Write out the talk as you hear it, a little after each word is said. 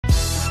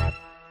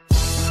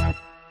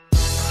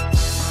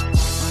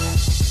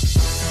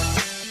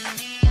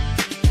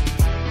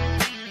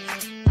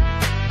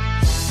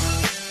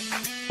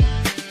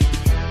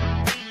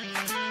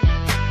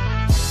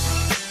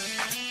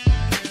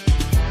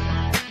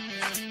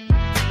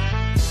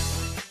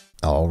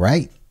All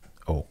right.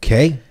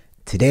 Okay.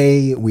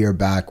 Today we are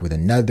back with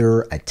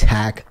another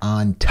Attack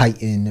on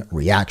Titan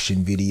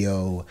reaction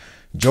video.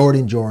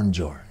 Jordan.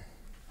 We're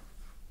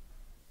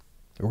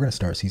going to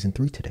start season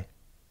 3 today.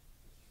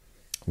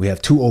 We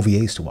have 2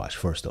 OVAs to watch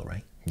first, though,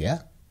 right? Yeah.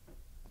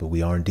 But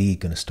we are indeed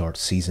going to start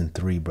season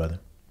 3, brother.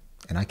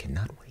 And I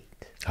cannot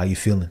wait. How you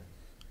feeling?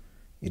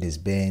 It has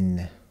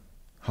been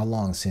how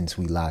long since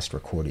we last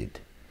recorded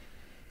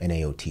an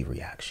AOT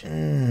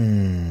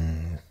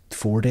reaction?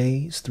 4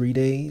 days, 3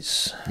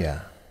 days.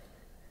 Yeah.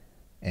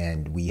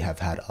 And we have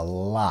had a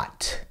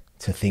lot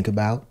to think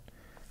about,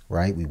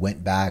 right? We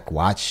went back,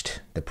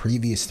 watched the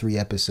previous 3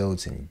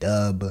 episodes in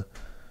dub.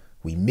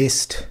 We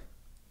missed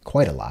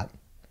quite a lot.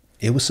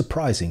 It was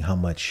surprising how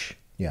much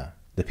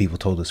the people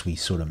told us we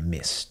sort of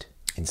missed.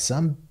 And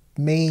some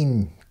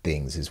main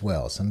things as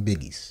well, some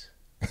biggies.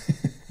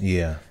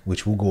 Yeah,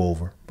 which we'll go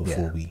over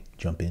before we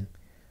jump in.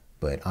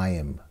 But I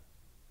am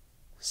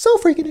so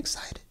freaking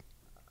excited.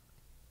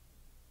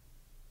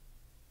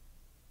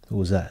 Who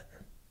was that?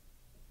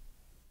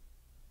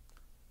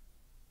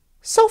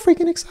 So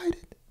freaking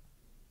excited.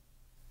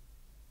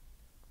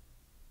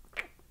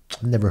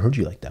 I've never heard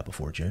you like that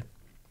before, Jared.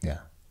 Yeah.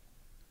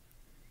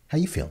 How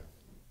you feeling?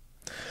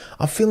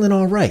 I'm feeling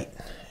all right.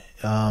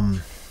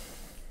 I'm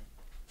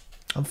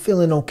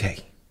feeling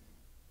okay.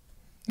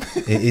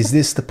 Is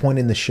this the point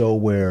in the show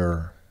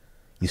where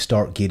you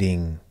start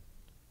getting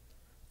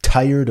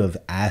tired of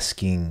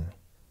asking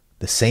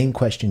the same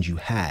questions you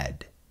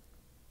had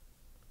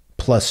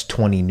plus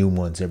 20 new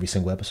ones every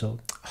single episode?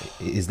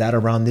 Is that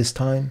around this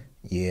time?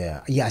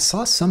 Yeah. I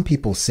saw some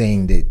people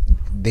saying that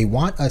they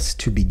want us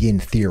to begin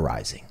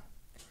theorizing,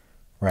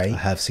 right? I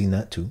have seen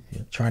that too.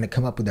 Yeah. Trying to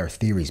come up with our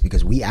theories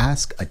because we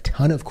ask a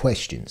ton of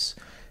questions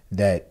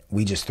that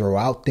we just throw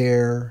out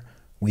there.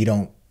 We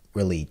don't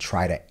really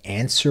try to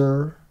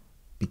answer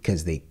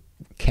because they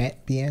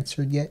can't be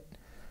answered yet.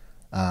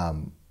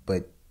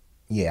 But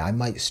yeah, I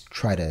might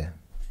try to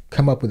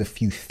come up with a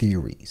few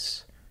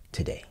theories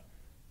today.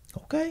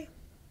 Okay.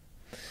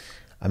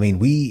 I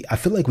mean, I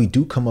feel like we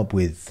do come up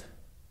with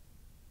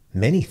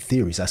many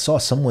theories. I saw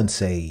someone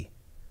say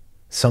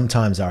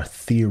sometimes our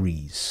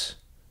theories,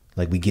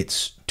 like we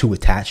get too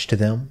attached to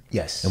them.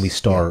 Yes. And it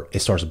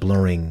starts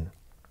blurring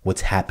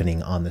what's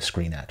happening on the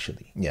screen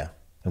actually. Yeah.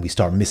 And we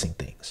start missing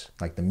things.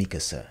 Like the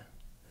Mikasa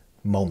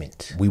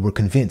moment. We were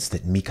convinced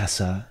that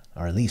Mikasa,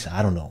 or at least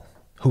I don't know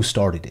who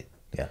started it.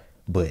 Yeah.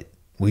 But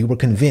we were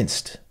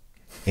convinced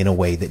in a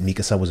way that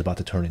Mikasa was about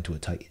to turn into a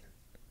Titan.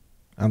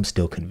 I'm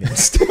still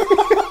convinced.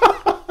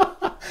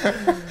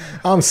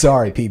 I'm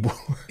sorry, people.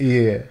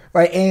 Yeah.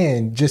 Right.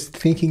 And just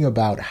thinking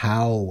about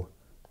how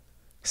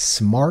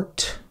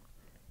smart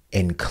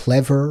and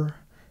clever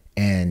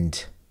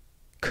and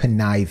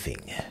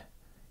conniving.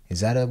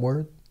 Is that a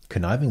word?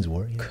 Conniving's a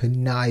word. Yeah.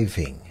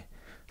 Conniving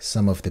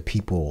some of the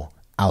people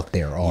out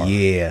there are.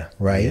 Yeah.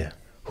 Right? Yeah.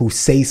 Who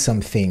say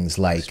some things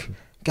like,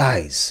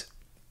 guys,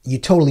 you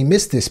totally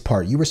missed this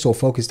part. You were so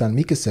focused on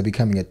Mikasa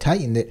becoming a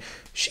Titan that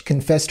she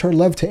confessed her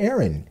love to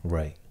Eren.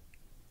 Right.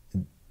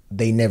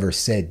 They never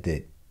said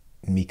that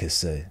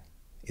Mikasa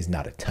is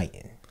not a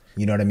Titan.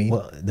 You know what I mean?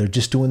 Well, they're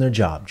just doing their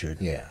job,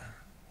 Jordan. Yeah.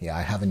 Yeah,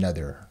 I have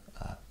another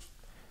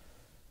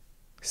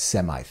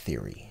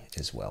semi-theory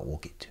as well we'll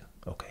get to.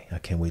 Okay. I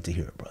can't wait to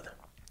hear it, brother.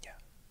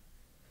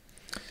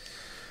 Yeah.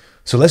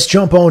 So let's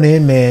jump on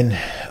in, man.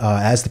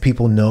 As the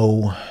people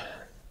know,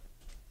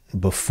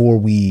 before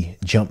we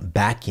jump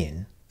back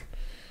in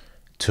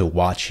to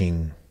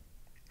watching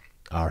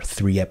our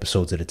 3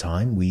 episodes at a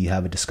time, we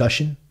have a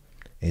discussion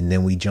and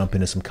then we jump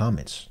into some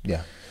comments.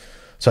 Yeah.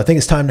 So I think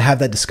it's time to have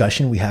that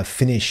discussion. We have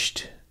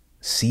finished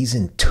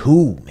season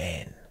 2,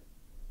 man,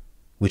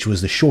 which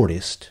was the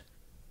shortest,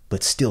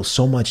 but still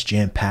so much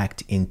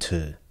jam-packed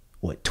into,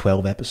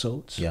 12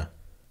 episodes? Yeah.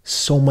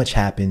 So much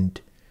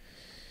happened.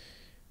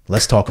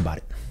 Let's talk about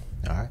it.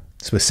 All right.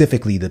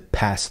 Specifically the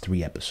past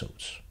 3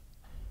 episodes,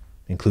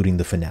 including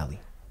the finale.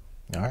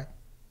 All right.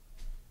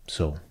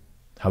 So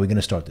how are we going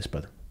to start this,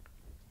 brother?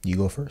 You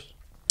go first.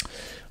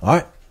 All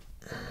right.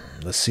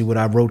 Let's see what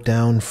I wrote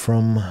down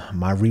from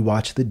my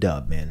rewatch of the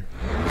dub, man.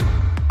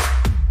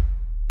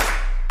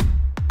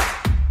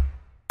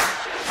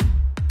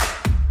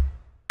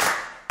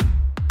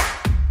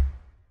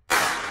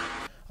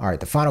 All right.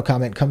 The final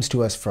comment comes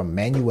to us from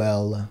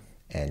Manuel.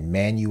 And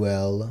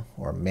Manuel,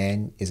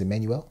 is it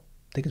Manuel?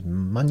 I think it's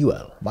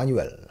Manuel.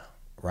 Manuel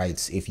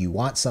writes, if you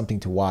want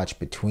something to watch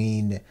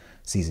between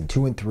season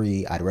 2 and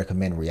 3, I'd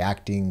recommend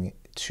reacting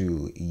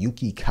to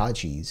Yuki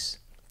Kaji's,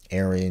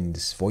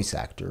 Eren's voice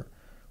actor,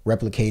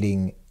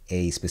 replicating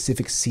a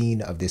specific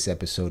scene of this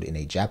episode in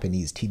a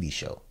Japanese TV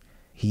show.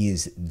 He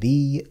is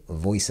the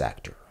voice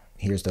actor.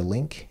 Here's the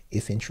link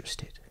if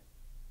interested.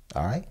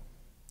 All right.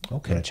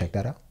 Okay. Gonna check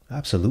that out?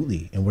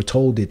 Absolutely. And we're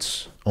told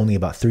it's only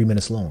about 3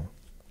 minutes long.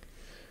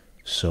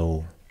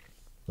 So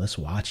let's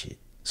watch it.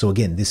 So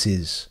again, this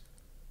is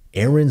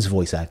Eren's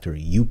voice actor,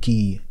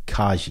 Yuki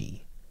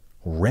Kaji,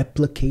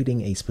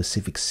 replicating a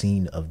specific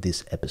scene of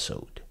this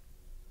episode.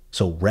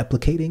 So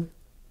replicating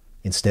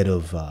instead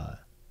of,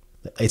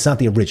 it's not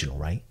the original,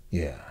 right?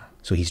 Yeah.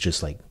 So he's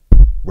just like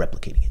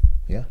replicating it.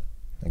 Yeah,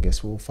 I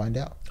guess we'll find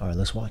out. All right,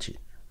 let's watch it.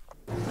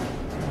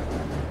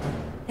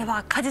 で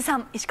は梶さ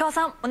ん、石川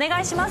さん、お願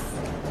いします。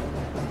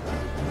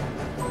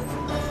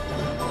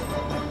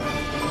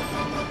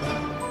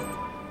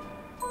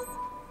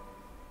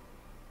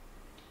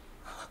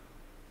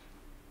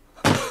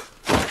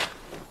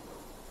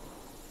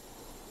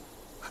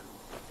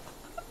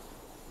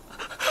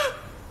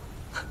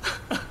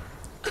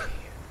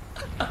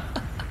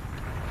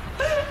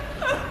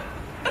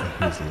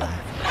He's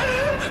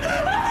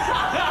laughing.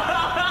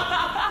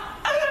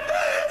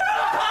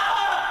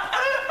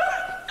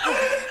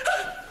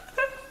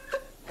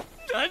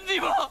 何に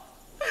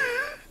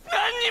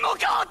も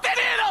変わってね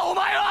えなお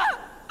前は。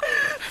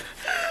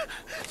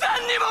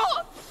何にも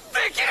で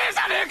きねえじ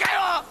ゃねえかよ。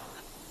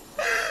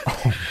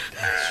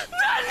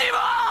何にも。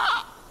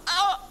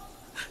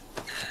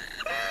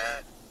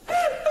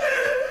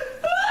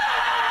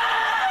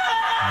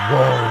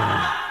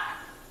Whoa.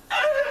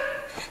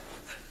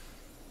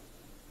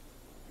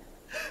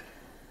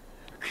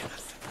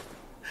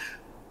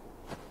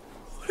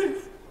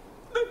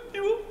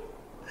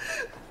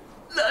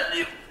 何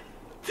にも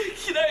で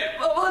きない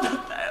ままだ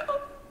った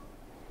よ。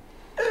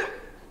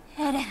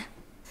エレン。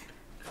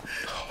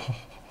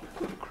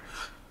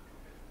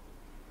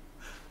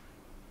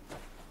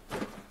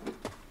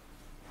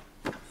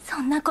そ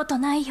んなこと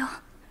ないよ。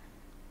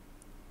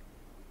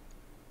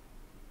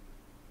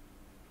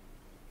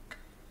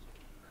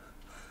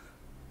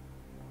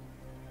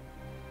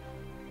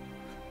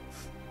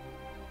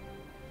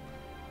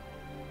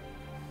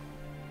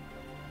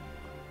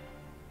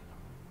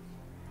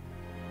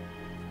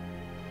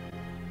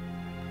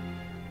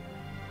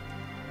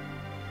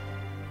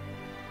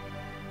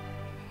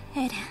エ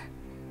レン、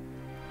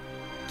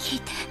聞い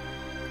て。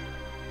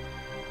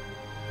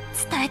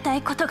伝えた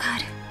いことがあ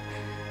る。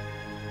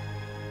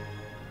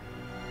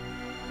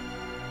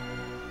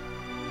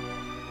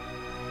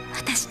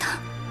私と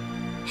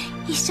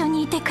一緒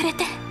にいてくれ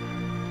て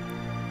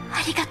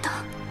ありがとう。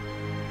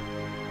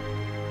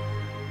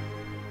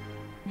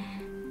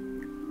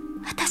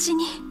私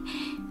に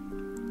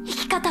生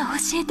き方を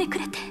教えてく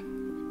れて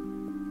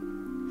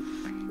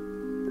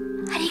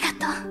ありが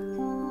とう。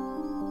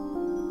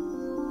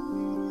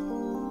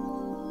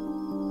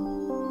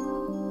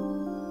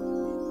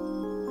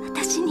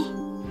私に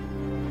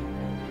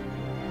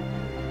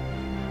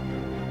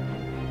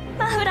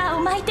マフラー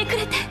を巻いてく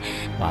れて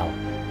Wow.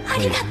 あ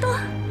りがとう。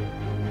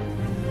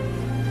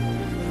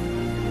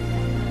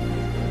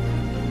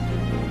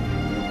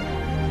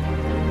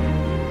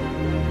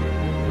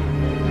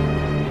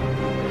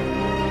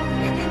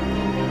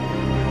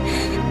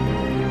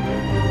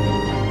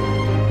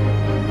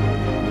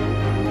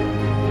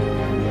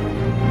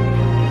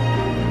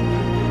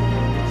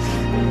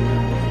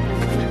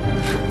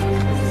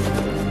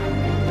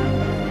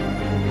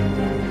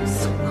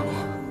そんなも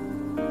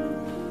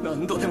ん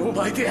何度でも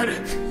巻いてやる。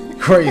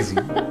 Crazy.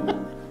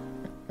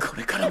 こ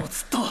れからも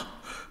ずっと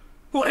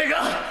俺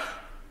が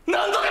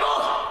何度でも。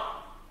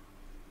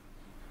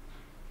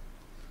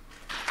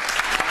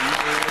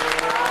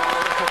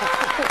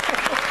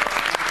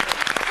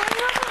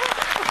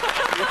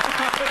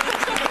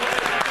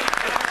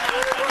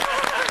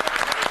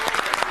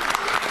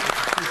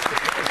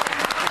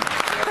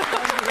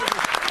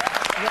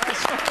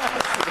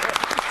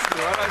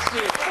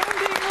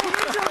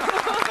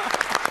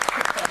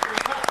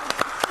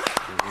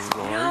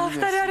いや、お二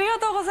人ありが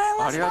とうございまし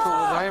た。ありがとうご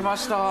ざいま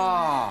し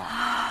た。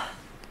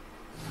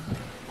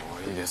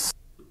すごいです。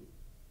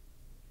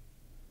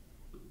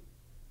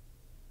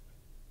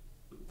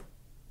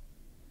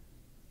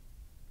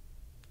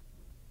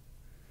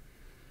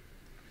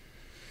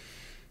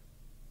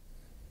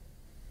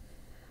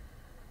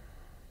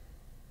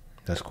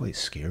That's quite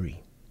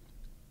scary.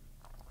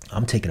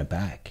 I'm taken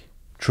aback.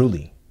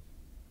 Truly.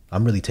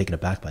 I'm really taken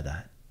aback by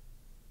that.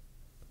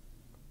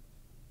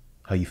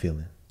 How you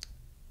feeling?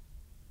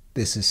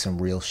 This is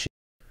some real shit,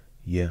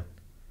 Yeah.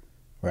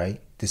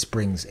 right? This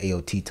brings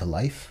AOT to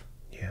life.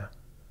 Yeah.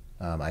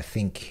 I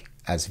think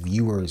as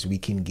viewers, we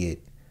can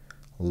get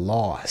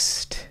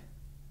lost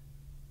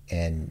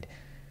and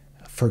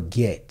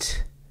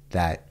forget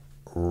that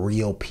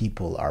real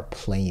people are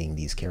playing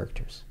these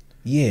characters.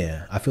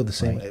 Yeah, I feel the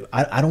same. Right.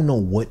 I don't know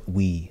what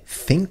we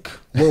think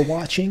we're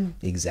watching,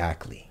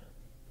 Exactly.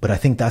 but I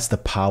think that's the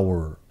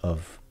power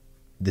of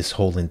this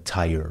whole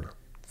entire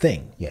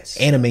thing. Yes.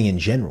 Anime in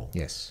general.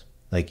 Yes.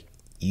 Like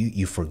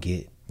you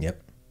forget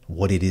Yep.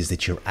 what it is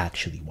that you're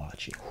actually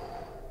watching.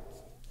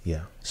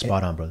 Yeah.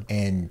 Spot on, brother.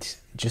 And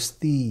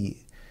just the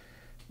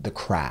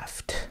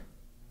craft,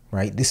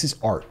 right? This is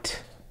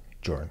art,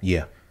 Jordan.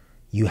 Yeah.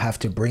 You have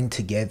to bring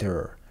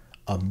together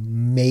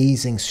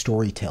amazing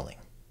storytelling,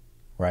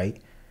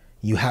 right?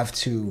 You have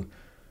to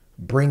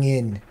bring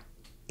in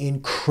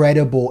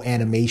incredible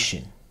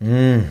animation,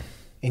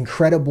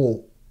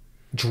 incredible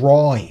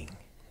drawing.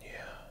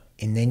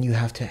 And then you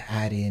have to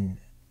add in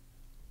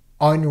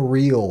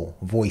unreal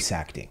voice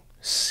acting.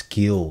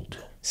 Skilled.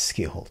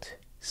 Skilled.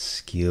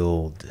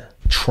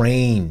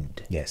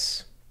 Trained.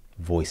 Yes.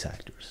 voice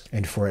actors.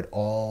 And for it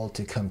all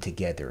to come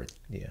together,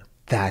 Yeah.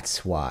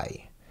 that's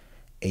why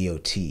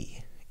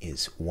AOT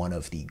is one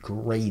of the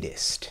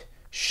greatest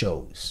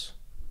shows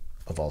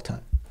of all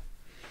time.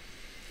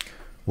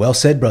 Well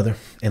said, brother.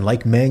 And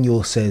like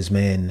Manuel says,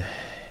 man,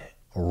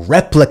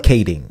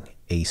 replicating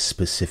a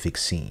specific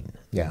scene,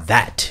 Yeah.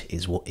 that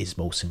is what is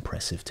most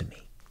impressive to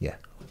me. Yeah.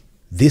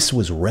 This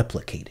was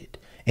replicated.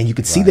 And you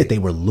could see that they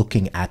were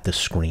looking at the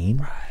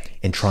screen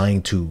and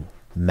trying to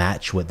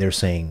match what they're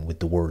saying with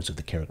the words of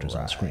the characters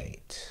on the screen.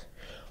 Right.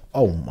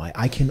 Oh my,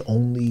 I can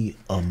only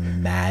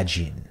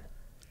imagine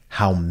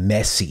how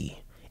messy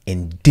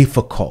and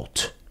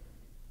difficult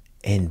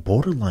and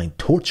borderline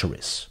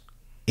torturous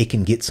it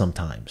can get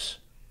sometimes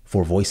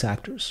for voice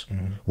actors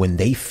when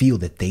they feel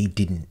that they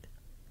didn't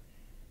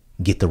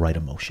get the right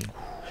emotion.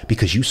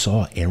 Because you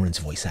saw Aaron's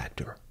voice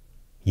actor,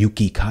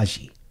 Yuki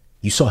Kaji.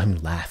 You saw him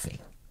laughing.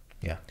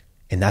 Yeah.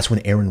 And that's when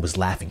Aaron was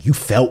laughing. You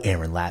felt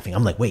Aaron laughing.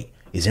 I'm like, wait,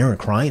 is Aaron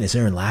crying? Is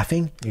Aaron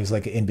laughing? It was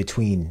like in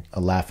between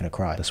a laugh and a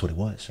cry. That's what it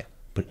was. Yeah.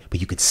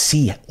 But you could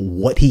see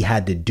what he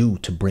had to do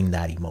to bring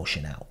that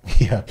emotion out.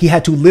 Yeah. He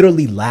had to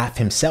literally laugh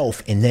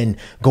himself and then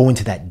go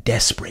into that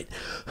desperate.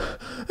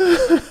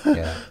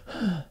 Yeah.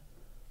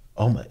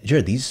 Oh my,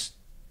 Jared,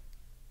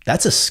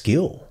 that's a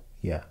skill.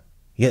 Yeah.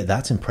 Yeah,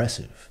 that's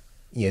impressive.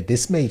 Yeah,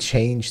 this may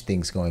change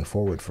things going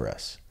forward for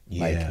us.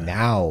 Yeah. Like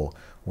now,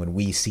 when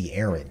we see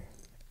Aaron,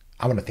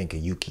 I'm going to think of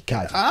Yuki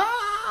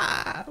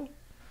Kaji.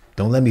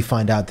 Don't let me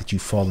find out that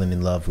you've fallen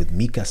in love with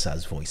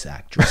Mikasa's voice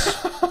actress.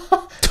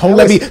 Don't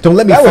let me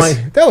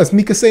find. That was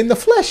Mikasa in the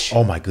flesh.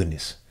 Oh my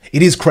goodness.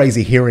 It is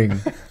crazy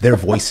hearing their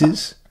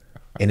voices.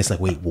 And it's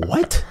like, wait,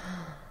 what?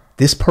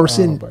 This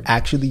person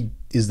actually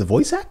is the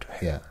voice actor?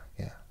 Yeah,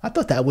 yeah. I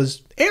thought that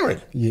was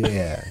Aaron.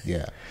 Yeah,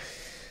 yeah.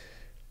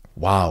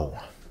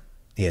 Wow.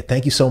 Yeah,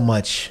 thank you so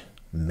much,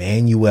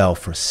 Manuel,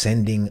 for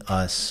sending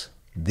us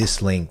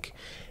this link.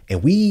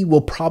 And we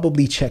will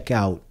probably check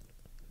out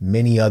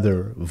many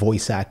other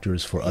voice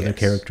actors for other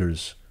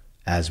characters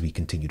as we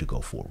continue to go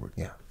forward.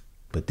 Yeah.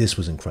 But this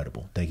was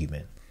incredible. Thank you,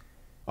 man.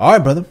 All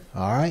right, brother.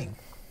 All right.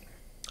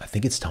 I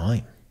think it's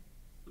time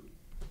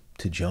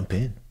to jump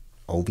in.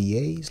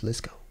 OVAs,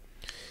 let's go.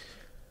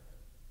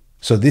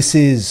 So this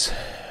is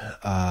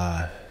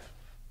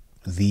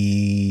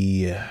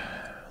the,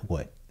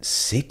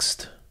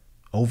 sixth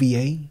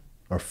OVA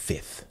or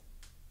fifth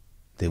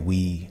that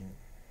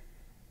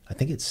I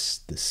think it's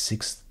the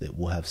sixth that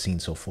we'll have seen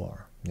so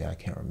far. Yeah, I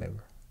can't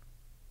remember.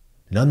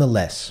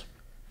 Nonetheless,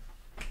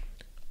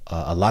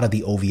 a lot of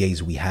the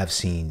OVAs we have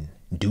seen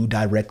do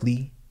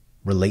directly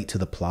relate to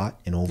the plot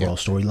and overall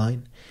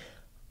storyline.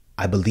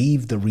 I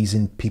believe the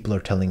reason people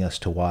are telling us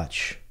to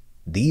watch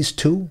these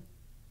two,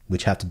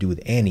 which have to do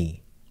with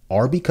Annie,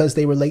 are because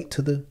they relate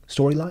to the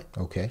storyline.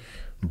 Okay.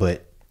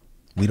 But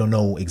we don't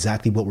know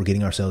exactly what we're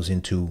getting ourselves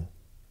into.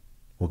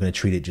 We're going to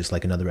treat it just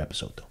like another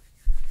episode,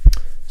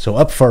 though. So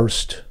up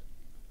first,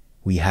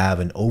 we have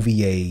an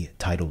OVA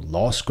titled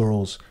Lost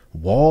Girls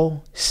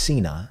Wall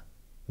Sina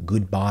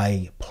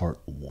Goodbye Part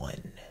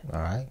 1.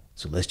 All right.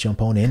 So let's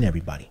jump on in,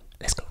 everybody.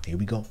 Let's go. Here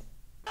we go.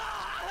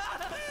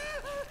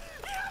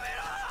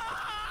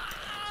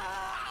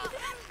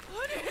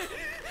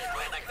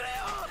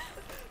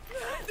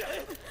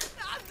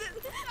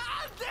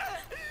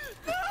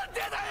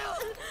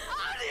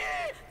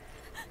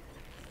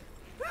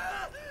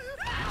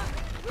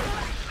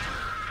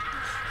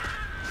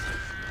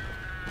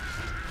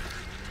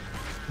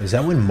 Is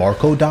that when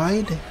Marco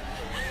died?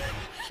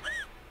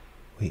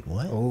 Wait,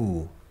 what?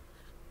 Oh,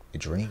 a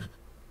dream.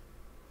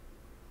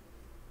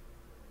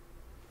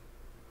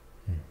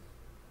 Hmm.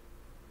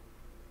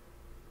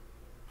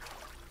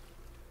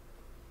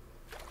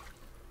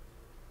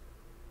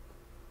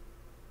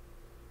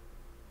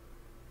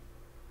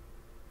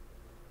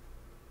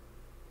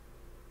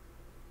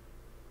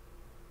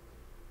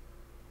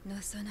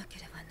 なさなけ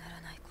ればな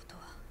らないこと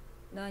は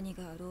何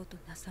があろうと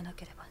なさな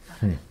ければ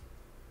ならない。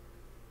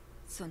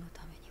その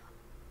ためには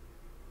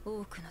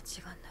多くの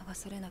血が流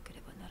されなけ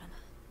ればならない。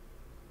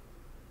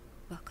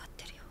分かっ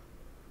てるよ、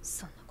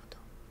そんなこと。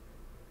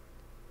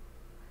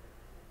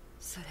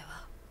それ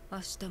は明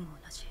日も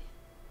同じ。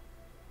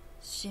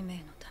使命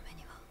のため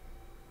には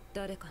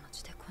誰かの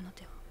血でこの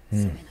手を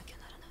攻めなきゃ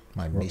な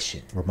らない。My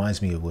mission.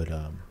 Reminds me of what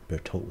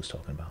Bertolt was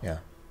talking about. Yeah.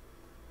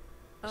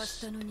 明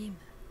日の任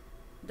務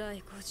第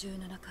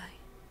57回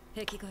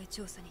壁外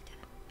調査にて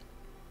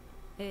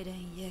エレン・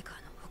イェーガ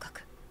ーの捕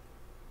獲。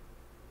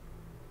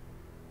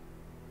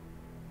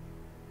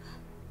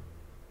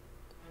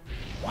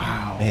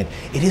Wow. Man,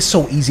 it is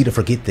so easy to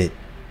forget that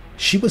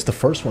she was the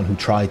first one who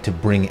tried to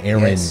bring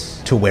Aaron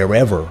to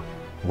wherever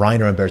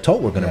Reiner and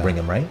Bertolt were going to bring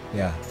him, right?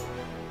 Yeah.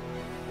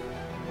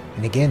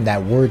 And again,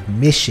 that word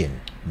mission,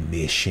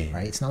 Mission.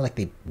 right? It's not like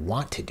they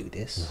want to do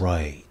this.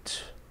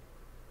 Right.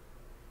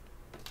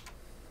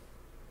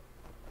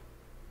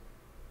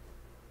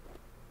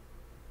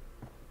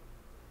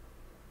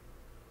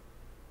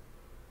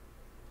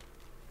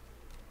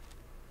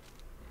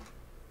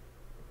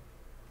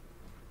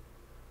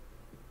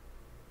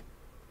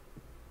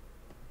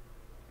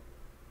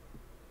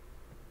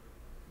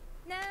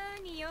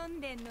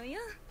 でんのよ。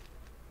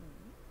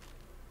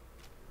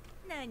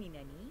なに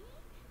なに。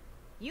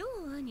よ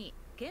う兄、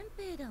憲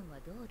兵団は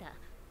どうだ。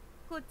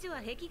こっちは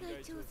壁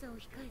外調査を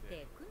控え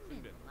て訓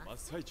練の真っ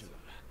最中だ。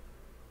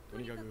と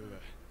にかく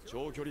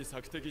長距離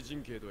索敵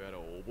陣形とやら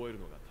を覚える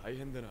のが大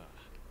変でな。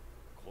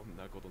こん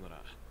なことな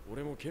ら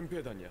俺も憲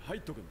兵団に入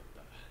っとくんだ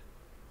っ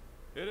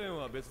た。エレン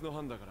は別の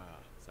班だから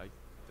さっき言っ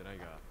てない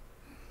が。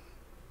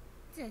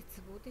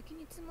絶望的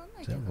につまんな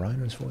い Is け that ど。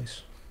 Reiner's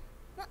voice?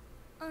 ま、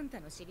あんた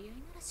の知り合いな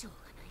らしょうが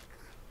ないか。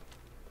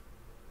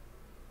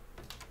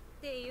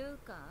っていう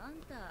かあん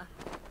た、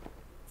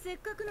せっ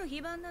かくの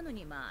非番なの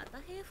にまた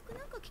兵服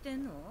なんか着て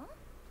んの？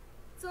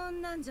そ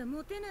んなんじゃ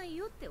モテない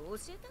よって教え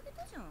てあげ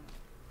たじゃん。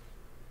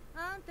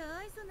あんた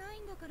愛想ない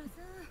んだからさ、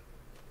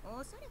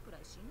おしゃれくら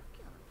いしな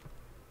きゃ。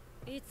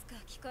いつか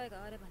機会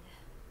があればね。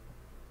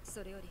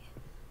それより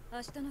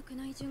明日の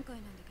宮内巡回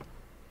なんだけど、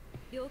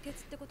病欠っ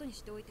てことに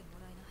しておいても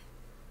ら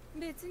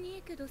えない？別にい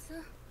いけどさ。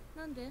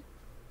なんで？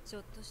ち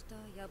ょっとした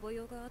野暮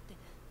用があってね。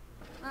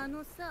あ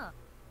のさ、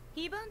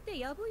非番って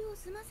野暮用を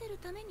済ませる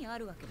ためにあ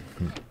るわけだ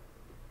よね。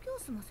今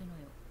日済ませなよ。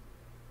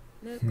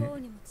向こう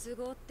にも都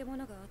合っても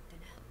のがあって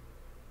ね。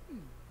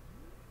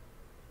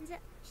じゃ、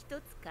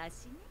一つ貸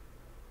しね。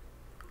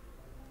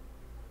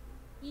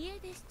家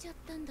出しちゃっ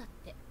たんだっ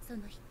て、そ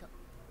の人。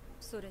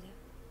それで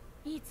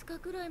5日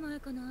くらい前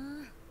か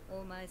な。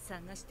お前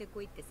探して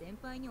こいって先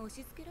輩に押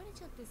し付けられ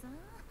ちゃってさ。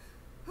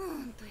ほ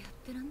んとやっ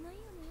てらんないよ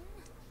ね。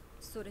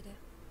それで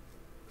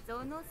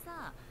その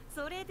さ、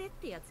それでっ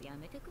てやつや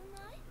めてくんな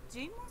い？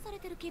尋問され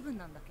てる気分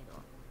なんだけど。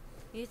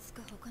いつ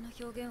か他の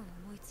表現を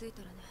思いつい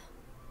たらね。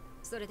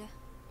それで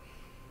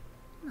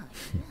まあい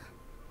いや。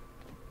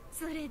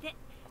それで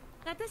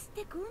私っ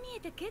てこう見え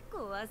て結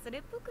構忘れ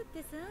っぽくっ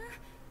てさ、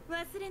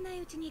忘れな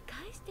いうちに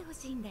返してほ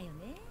しいんだよ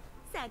ね、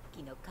さっ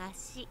きの貸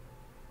し。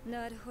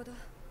なるほど、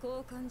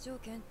交換条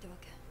件ってわ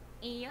け。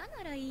嫌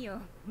ならいいよ、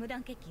無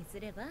断欠勤す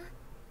れば。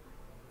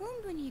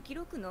本部に記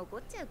録残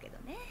っちゃうけど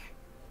ね。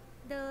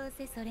どう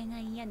せそれが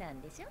嫌な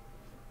んでしょ。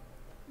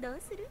どう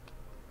する？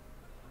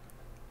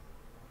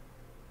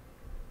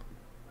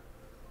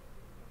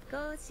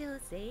交渉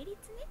成立ね。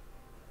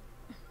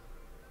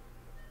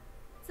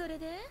それ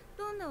で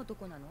どんな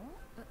男なの？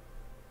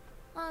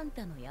あん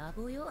たの野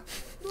暮よ。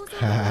どうせ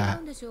男な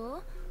んでし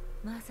ょ。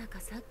まさか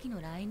さっき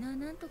のライナー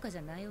なんとかじ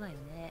ゃないわよ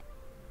ね。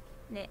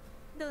ね、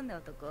どんな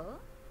男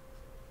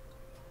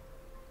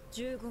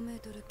？15メー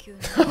トル級の。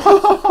あん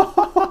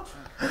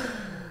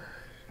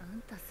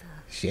たさ。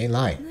 She ain't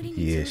lying.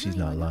 Yeah, she's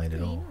not lying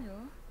at all.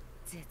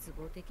 絶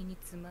望的に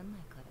つまんな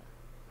いから。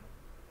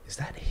Is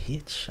that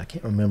Hitch? I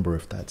can't remember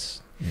if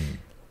that's.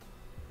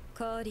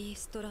 カーリー・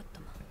ストラッ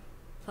ト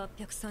マン、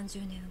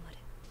830年生まれ、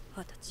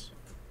20歳。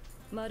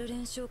マルレ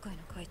ン商会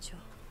の会長、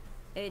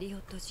エリオ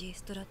ット・G・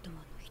ストラットマン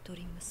の一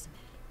人娘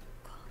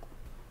か。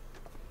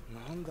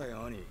なんだ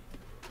よ兄、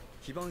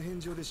非番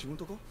返上で仕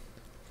事か？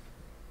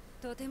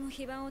とても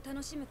非番を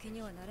楽しむ気に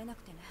はなれな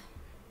くてね。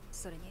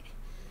それに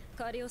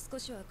借りを少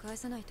しは返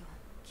さないと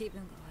気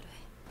分が悪い。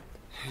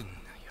変な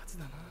やつ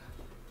だな。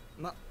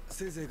ま、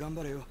せいぜい頑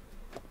張れよ。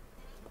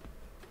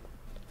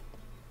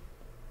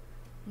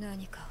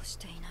何かをし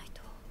ていない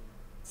と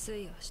つ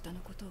い明日の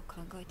ことを考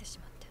えてし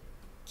まって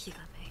気が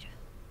めいる。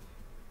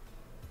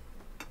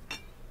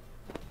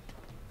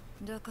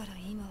だから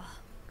今は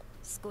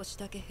少し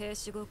だけ兵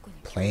士ごっこに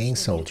Playing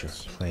soldier.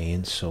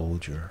 Playing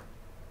soldier.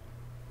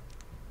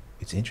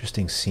 It's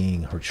interesting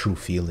seeing her true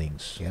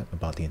feelings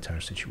about the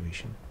entire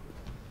situation.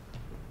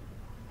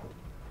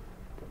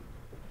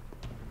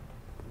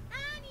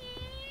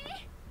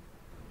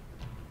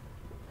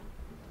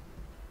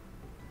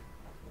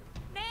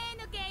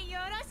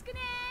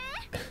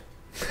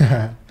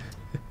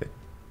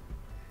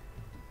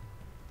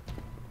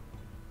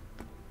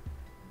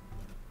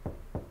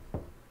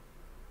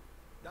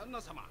 旦那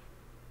様、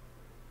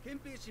憲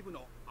兵支部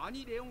の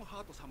兄レオン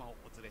ハート様を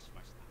お連れし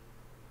ました。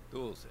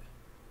どうせ。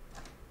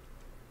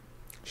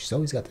She's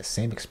always got the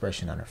same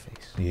expression on her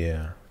face.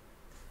 Yeah.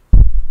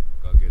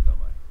 かけた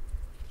まえ。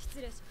失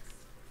礼します。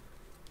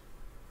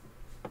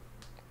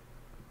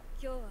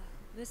今日は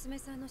娘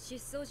さんの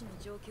失踪時の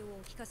状況を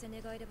お聞かせ願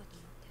えればと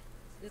思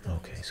って伺い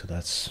ま Okay, し so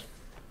that's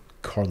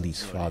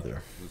Carly's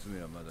father.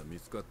 娘はまだ見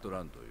つかっと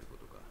らんというこ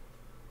とか。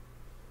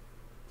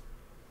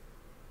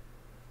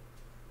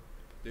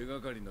手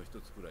がかりの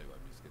一つくらいは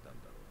見つけたん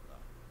だろ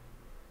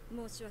う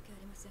な。申し訳あ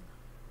りません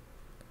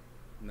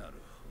が。なる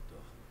ほど。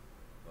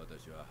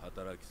私は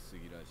働きす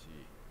ぎらし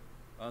い。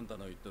あんた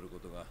の言っとるこ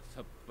とが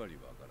さっぱり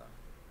わからん。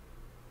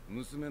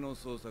娘の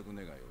捜索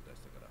願いを出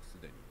してから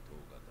すでに10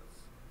日経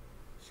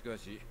つ。しか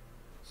し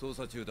捜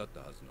査中だっ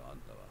たはずのあ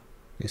んたは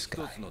This 一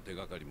guy. つの手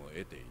がかりも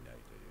得ていない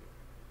とい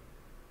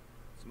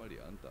う。つまり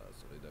あんたは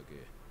それだ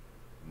け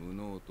無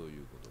能とい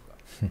うことか。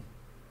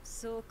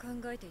そう考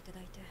えていた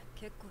だいて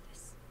結構で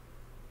す。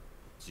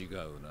違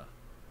うな。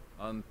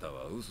あんた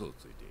は嘘を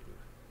ついている。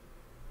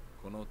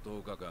この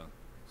10日間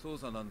捜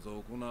査なん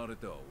ぞ行われ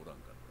てはおらん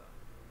かった。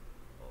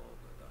大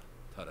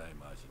方たらい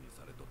回しに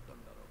されとった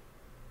んだろ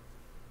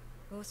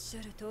う。おっし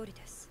ゃる通り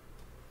です。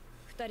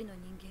2人の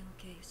人間を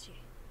経由し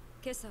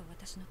今朝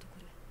私のとこ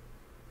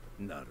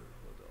ろへ。なるほ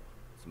ど。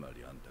つま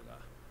りあんたが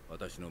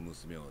私の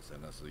娘を探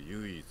す唯一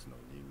の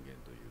人間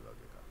というわ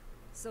けか。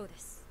そうで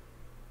す。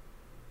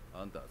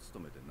あんたは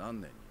勤めて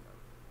何年になる？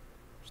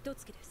一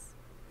月です。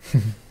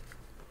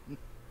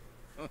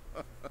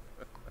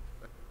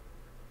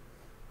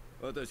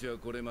私は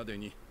これまで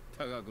に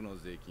多額の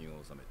税金を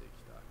納めて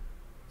きた。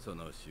そ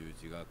の仕打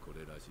ちがこ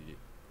れらしい。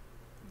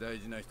大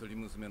事な一人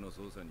娘の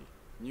捜査に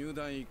入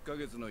団1ヶ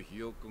月のひ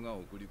よっこが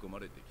送り込ま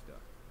れてきた。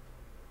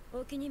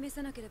お気に召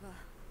さなければ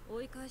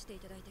追い返してい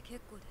ただいて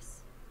結構で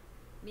す。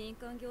民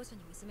間業者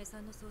に娘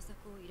さんの捜索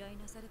を依頼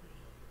なされ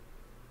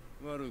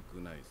ばいい。悪く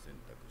ない選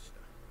択肢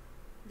だ。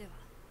では。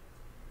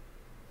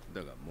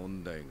だが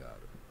問題があ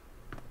る。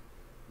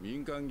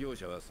民間業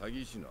者は詐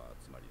欺師の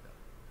集まりだ。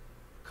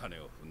金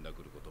を踏んだ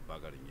くることば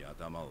かりに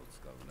頭を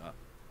使うな。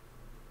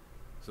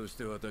そし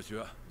て私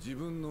は自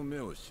分の目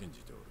を信じ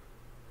ておる。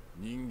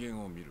人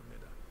間を見る目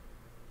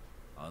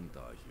だ。あんた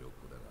はひよっ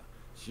こだが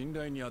信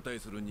頼に値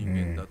する人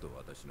間だと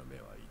私の目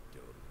は言って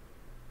おる。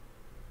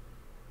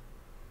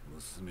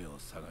娘を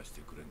探し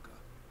てくれんか。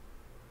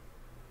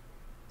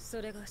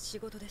それが仕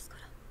事ですか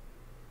ら。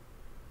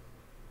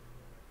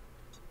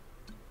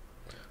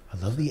I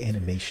love the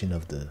animation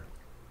of the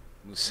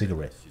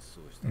cigarette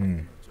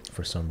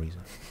for some reason.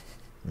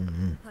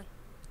 はい。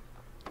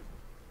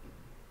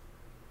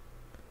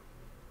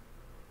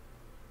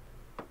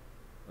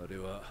あれ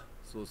は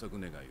捜索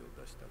願いを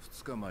出した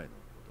2日前のこ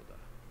とだ。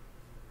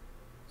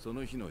そ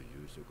の日の夕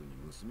食に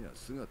娘は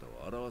姿を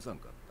現さん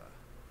かった。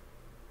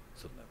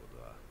そんなこ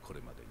とはこ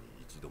れまでに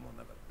一度も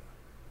なかっ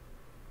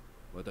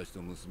た。私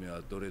と娘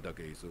はどれだ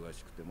け忙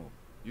しくても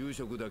夕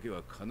食だけ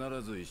は必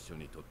ず一緒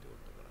にとっておっ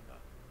たからな。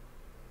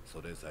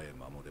それさえ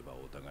守れば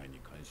お互いに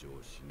干渉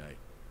をしない。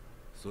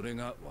それ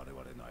が我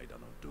々の間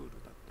のルール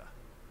だった。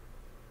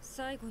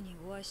最後に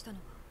お会いしたの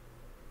は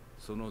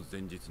その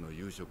前日の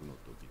夕食の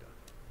時だ。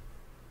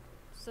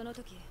その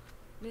時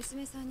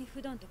娘さんに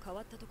普段と変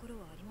わったところ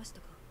はありました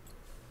か？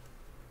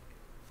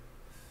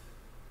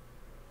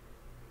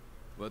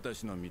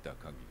私の見た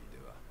限り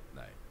では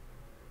ない。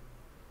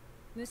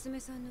娘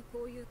さんの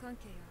交友関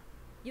係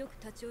やよく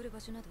立ち寄る場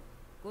所など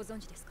ご存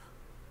知ですか？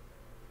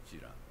知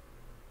らん。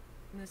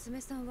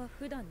娘さんは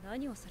普段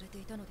何をされて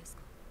いたのです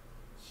か？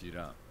知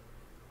らん。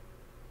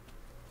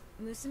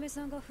娘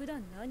さんが普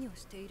段何を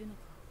しているのか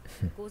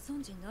ご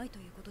存知ないと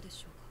いうことで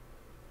しょうか？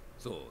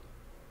そうだ。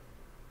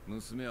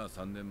娘は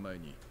3年前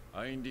に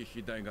アインリッ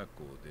ヒ大学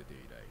校を出て以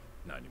来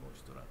何も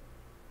しとらん。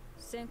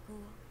専攻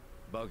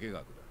は？化学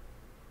だ。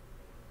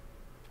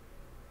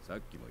さっ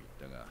きも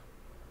言ったが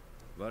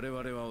我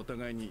々はお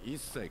互いに一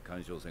切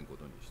干渉せんこ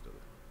とにしとる。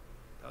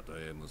たと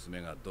え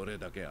娘がどれ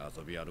だけ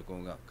遊び歩こ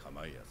うが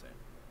構いやせん。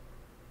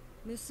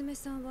娘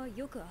さんは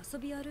よく遊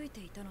び歩い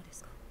ていたので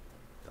すか？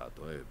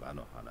例えば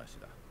の話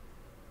だ。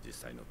実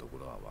際のとこ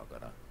ろはわか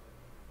らん。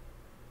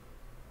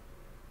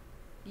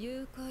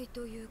誘拐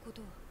というこ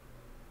とは？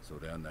そ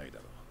れはないだ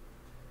ろ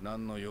う。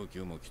何の要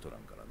求も来とら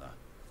んからな。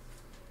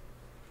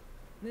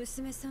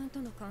娘さんと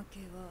の関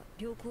係は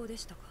良好で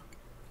したか？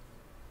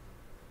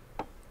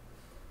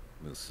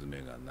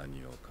娘が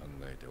何を考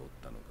えておっ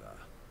たのか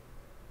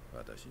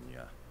私に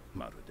は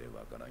まるで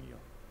わからんよ。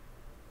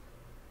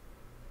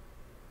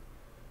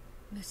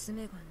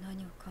娘が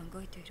何を考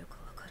えているか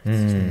わかる。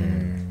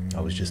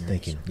I was just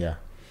thinking. Yeah.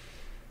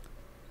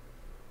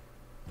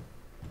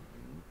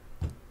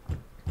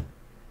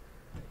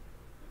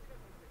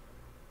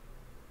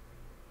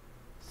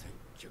 千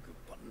客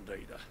万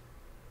来だ。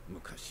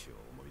昔を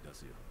思い出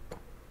すよ。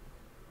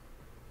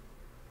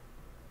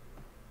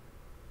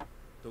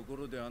とこ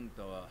ろであん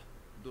たは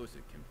どうして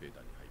憲兵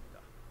団に入っ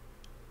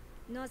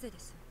た？なぜで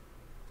す？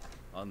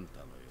あんた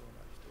のよう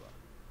な人は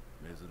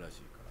珍し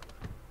いか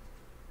らだ。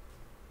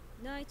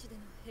内地で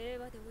の平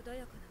和で穏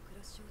やかな暮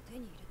らしを手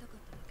に入れたかっ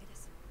ただけで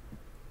す。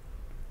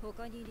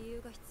他に理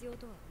由が必要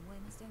とは思え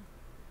ません。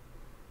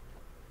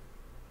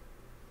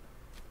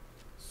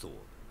そう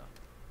だ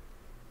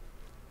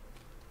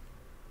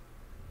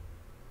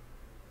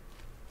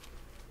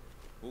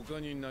な。他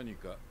に何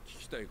か聞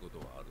きたいこと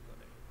はあるか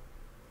ね？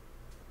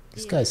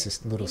 This guy's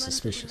just a little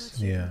suspicious.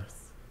 Yeah.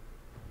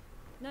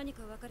 何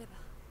か分かれば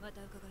また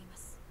伺いま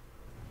す。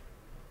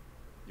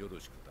よろ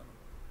しく頼む。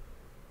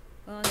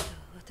あんたは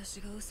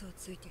私が嘘を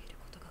ついている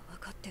ことが分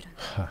かってるん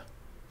だ。 Huh.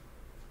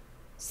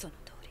 その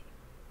通り。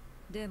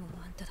でも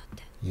あんただっ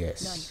て何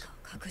Yes. か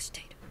を隠し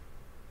ている。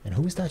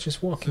 And who is that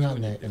just walking out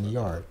in the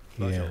yard?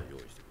 場所を Yeah. 用意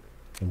して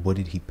くれ。 And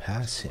what did he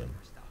pass him?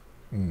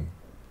 Mm.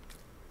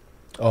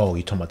 Oh,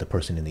 you're talking about the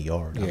person in the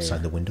yard Yeah.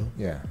 outside the window?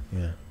 Yeah.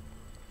 Yeah.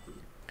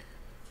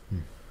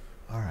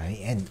 All right.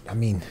 And I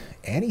mean,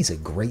 Annie's a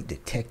great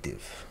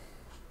detective,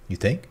 You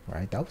think?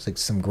 right? That was like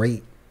some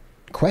great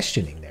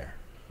questioning there.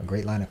 A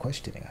great line of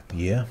questioning, I thought.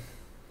 Yeah.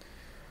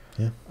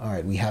 Yeah. All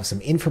right, we have some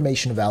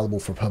information available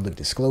for public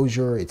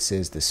disclosure. It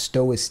says the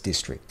Stois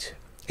District,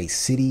 a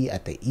city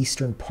at the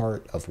eastern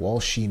part of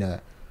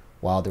Walshina.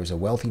 While there's a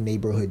wealthy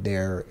neighborhood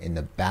there, in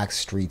the back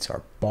streets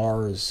are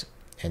bars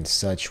and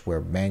such where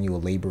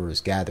manual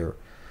laborers gather,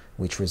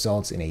 which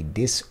results in a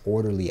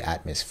disorderly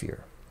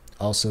atmosphere.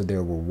 Also,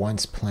 there were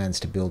once plans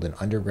to build an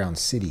underground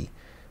city,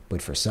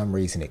 but for some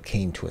reason it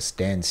came to a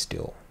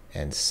standstill,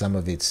 and some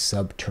of its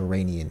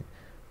subterranean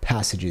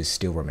passages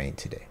still remain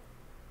today.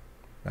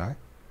 All right.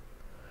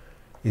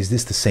 Is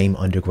this the same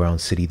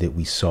underground city that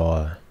we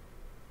saw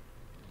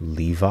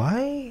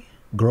Levi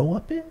grow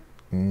up in?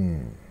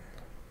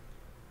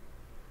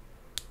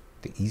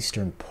 The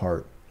eastern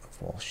part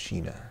of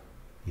Sina.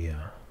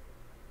 Yeah.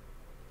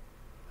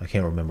 I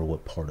can't remember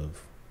what part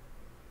of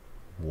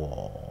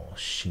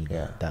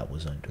Sina that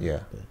was under.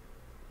 Yeah. But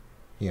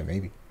Yeah,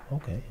 maybe.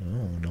 okay, I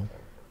don't know.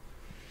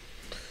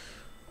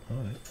 All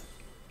right.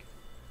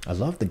 I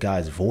love the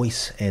guy's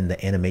voice and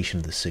the animation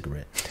of the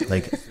cigarette.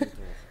 Like,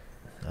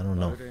 I don't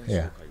know.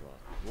 Yeah.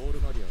 ウォール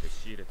マリアで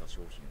仕入れた商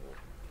品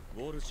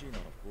をウォールシーナ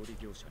の小売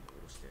業者に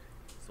卸して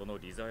その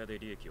リザヤで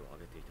利益を上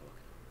げていたわ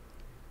けだ。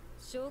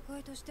紹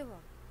介としては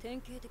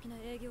典型的な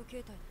営業形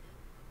態だね。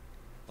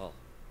ああ、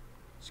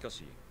しか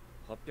し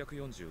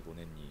845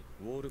年に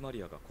ウォールマ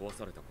リアが壊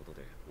されたこと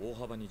で大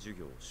幅に事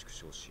業を縮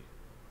小し、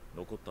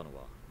残ったの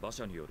は馬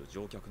車による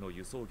乗客の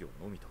輸送業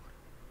のみと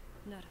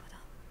なる。なるほ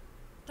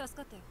ど。助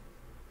かったよ。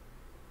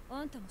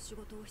あんたも仕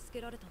事を押し付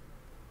けられたの？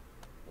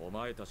お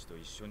前たちと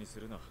一緒にす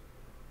るな。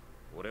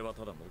俺は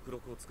ただ目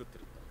録を作って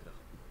るだけだ。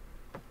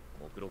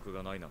目録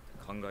がないなんて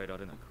考えら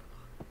れないか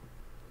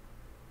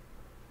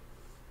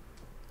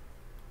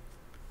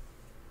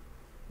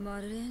らな。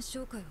マルレン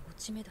商会は落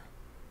ち目だ。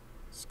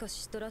しか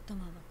しストラット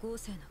マンは豪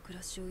勢な暮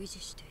らしを維持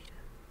してい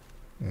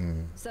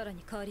る。さら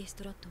にカーリー・ス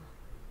トラット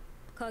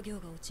マン、家業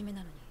が落ち目な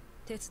のに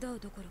手伝う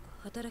どころか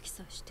働き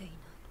さえしていない。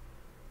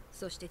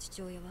そして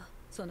父親は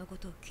そのこ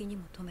とを気に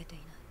も留めてい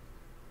ない。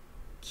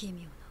奇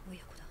妙な親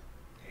子だ。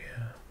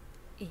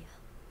いや、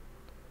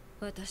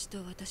私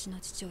と私の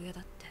父親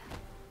だって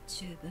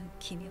十分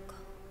奇妙か。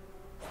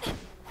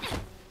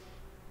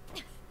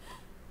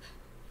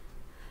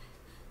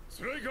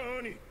辛いか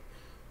兄。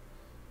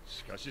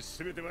しかし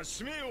全ては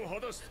使命を果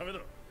たすためだ。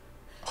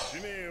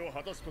使命を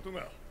果たすこと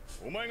が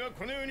お前が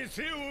この世に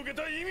生を受け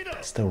た意味だ。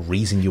 It's the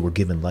reason you were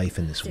given life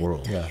in this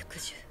world.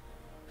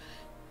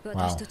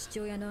 私と父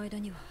親の間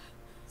には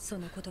そ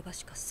の言葉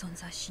しか存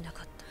在しな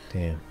かった。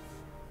Damn.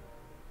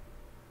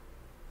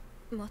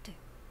 待てよ。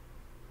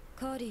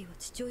カーリーは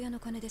父親の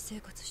金で生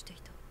活してい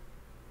た。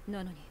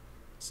なのに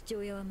父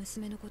親は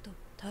娘のことを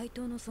対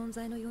等の存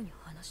在のように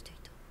話してい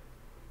た。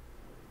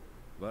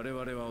我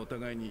々はお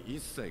互いに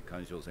一切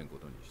干渉せんこ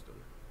とにしとる。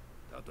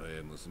たと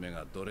え娘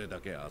がどれ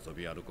だけ遊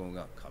び歩こう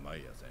が構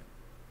いやせん。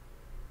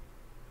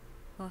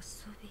遊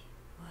び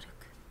悪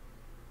く。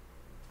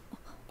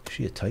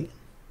Is she a Titan?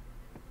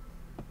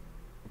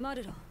 マ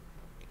ルロ、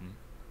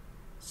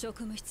職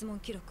務質問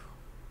記録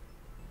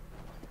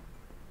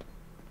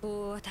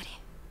を。大当たり。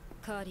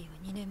カーリーは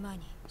2年前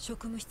に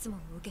職務質問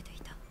を受けてい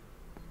た。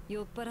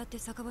酔っ払って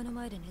酒場の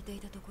前で寝てい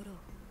たところを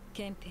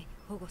憲兵に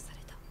保護され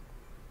た。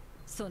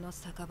その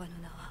酒場の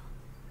名は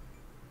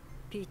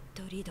ピッ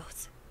ト・リドー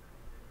ズ。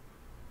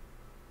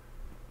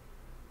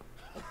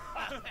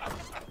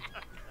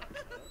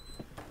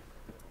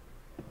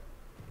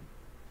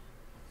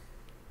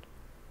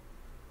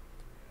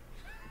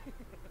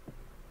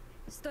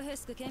ストヘ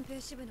スク憲兵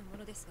支部のも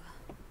のですが、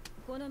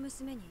この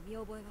娘に見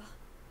覚えは？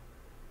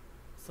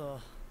さ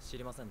あ、知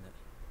りませんね。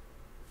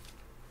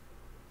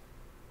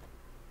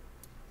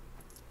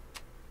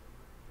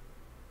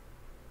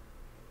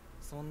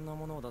そんな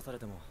ものを出され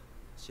ても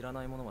知ら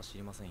ないものは知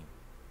りませんよ。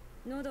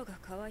喉が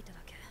渇いただ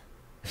け。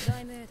ラ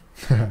イムエイ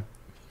ド。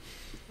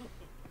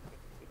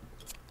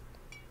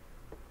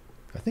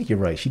I think you're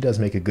right. She does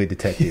make a good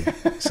detective.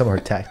 Some of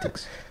her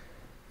tactics.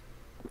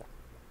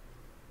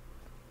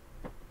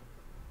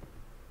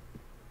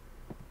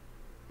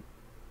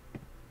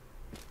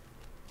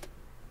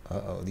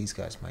 Uh-oh, these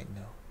guys might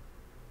know.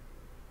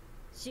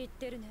 知っ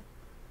てるね。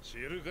知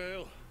るか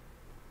よ。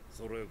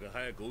それよか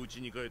早くお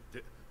家に帰っ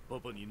てパ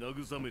パに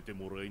慰めて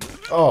もらいな。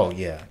Oh,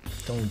 yeah.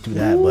 Don't do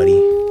that,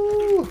 buddy.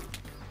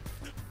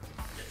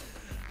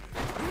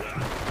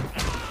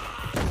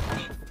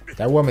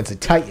 That woman's a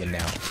Titan now.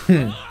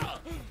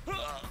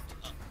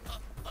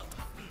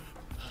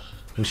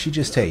 What'd she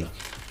just take?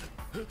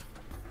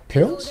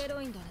 Pills? コーデ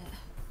ロイン。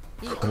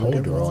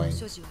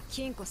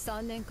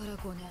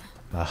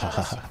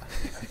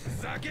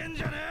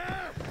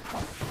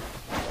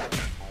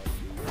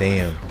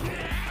 Damn.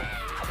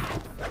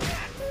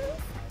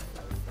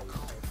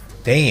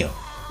 Damn.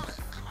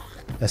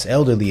 That's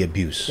elderly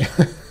abuse.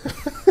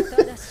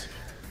 ただし、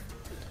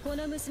こ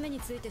の娘に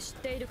ついて知っ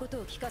ていること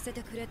を聞かせ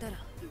てくれたら、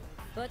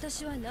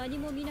私は何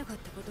も見なかっ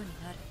たことに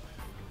なる。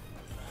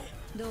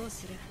どう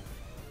する？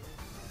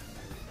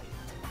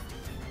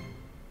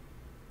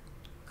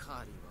カ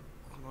ーリーは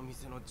この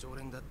店の常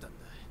連だったんだ。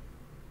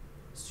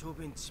小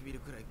便ちびる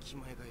くらい気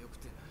前が良く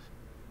てな、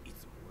い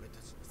つも俺た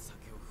ちに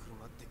酒を振る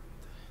舞ってくれ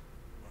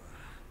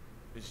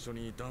た。一緒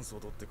にダンスを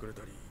踊ってくれ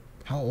たり。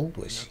 How old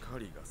was she? カー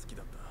リーが好き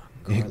だった。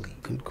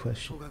 Good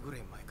question. 10日ぐら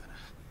い前かな。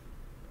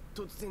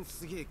突然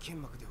すげえ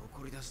剣幕で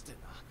怒り出してな。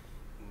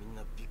みん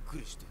なびっく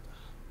りしてた。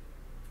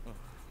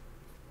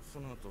そ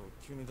の後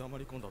急に黙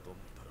り込んだと思っ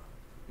たら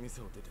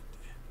店を出てっ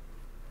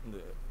て。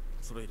で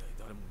それ以来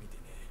誰も見て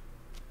ね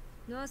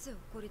え。なぜ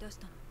怒り出し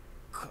たの？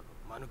こ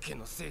の間抜け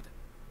のせいだ。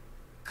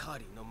カー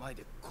リーの前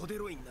でコデ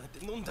ロインなん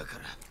て飲んだか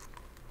ら。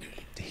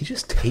 Did he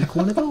just take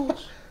one of those?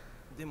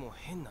 でも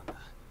変なんだ。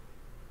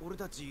俺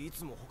たちい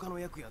つも他の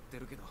役やって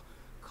るけど、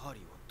カー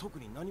リーは特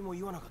に何も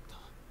言わなかった。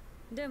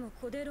でも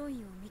コデロインを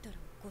見たら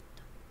怒っ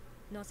た。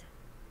なぜ？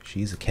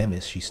 She's a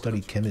chemist. She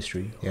studied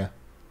chemistry. Yeah.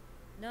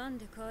 なん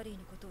でカーリー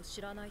のことを知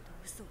らないと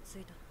嘘をつ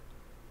いた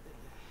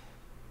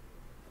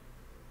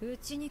の？う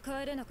ちに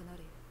帰れなくなる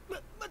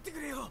よ。待ってく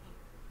れよ。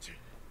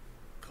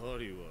カー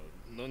リーは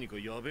何か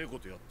やべえこ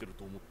とやってる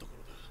と思ったか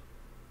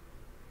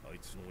らだ。あい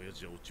つの親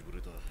父は落ちぶ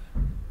れた。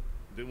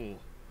でも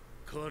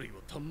カーリーは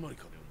たんまり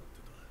金を持っ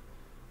てた。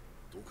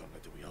どう考え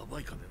てもや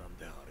ばい金なん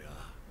だよあれ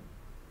は。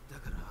だ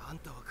からあん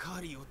たはカ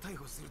ーリーを逮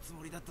捕するつ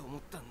もりだと思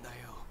ったんだ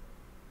よ。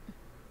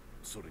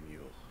それに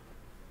よ、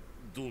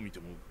どう見て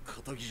も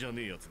仇じゃ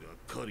ねえやつが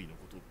カーリーの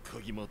ことを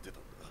嗅ぎ回ってた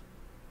んだ。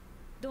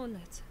どんな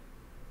やつ？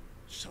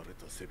洒落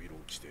た背広を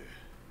着て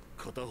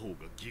片方が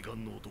義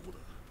眼の男だ。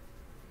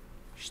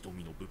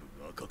瞳の部分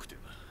が赤くて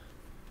な。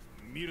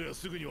見れば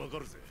すぐにわか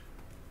るぜ。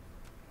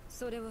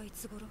それはい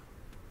つ頃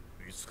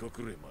？5日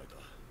くらい前だ。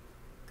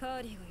カ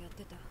ーリーがやっ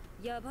てた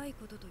やばい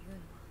ことというのは？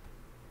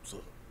さ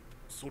あ、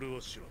それ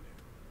は知らね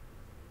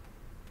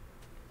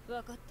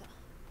わかっ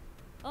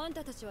た。あん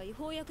たたちは違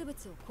法薬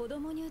物を子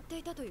供に売って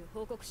いたという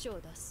報告書を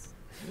出す。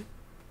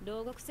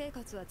牢獄生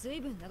活は随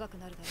分長く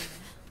なるだ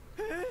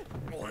ろ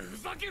うね。おい、ふ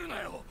ざける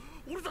なよ。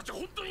俺たち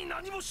本当に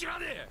何も知ら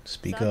ねえ。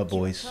 Speak up,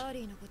 boys. カーリ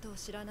ーのことを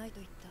知らないと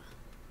言った。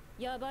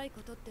やばい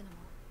ことっての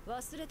も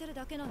忘れてる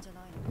だけなんじゃな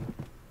いの？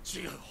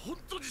違う、本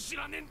当に知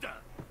らねえん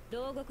だ。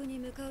牢獄に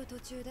向かう途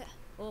中で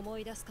思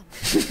い出すかも。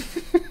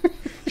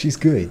She's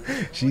good.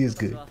 She is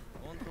good. 本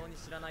当に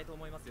知らないと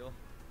思いますよ。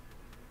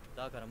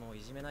だからもう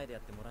いじめないでや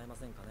ってもらえま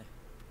せんかね。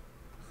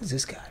 Who's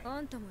this guy?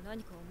 あんたも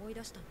何か思い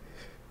出したの？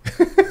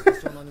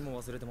私は何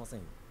も忘れてません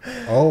よ。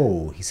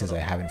Oh, he says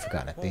I haven't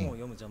forgotten a 本を thing. 読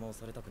む邪魔を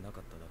されたくな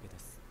かっただけで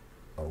す。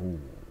 Oh,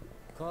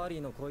 カーリ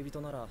ーの恋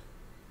人なら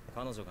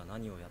彼女が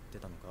何をやって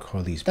たのか。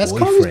 Carly's That's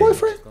Carly's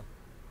boyfriend. boyfriend?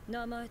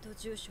 名前と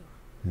住所は？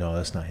 No,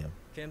 that's not him.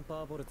 ケン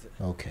パーボルツ。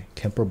 Okay,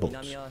 Kemper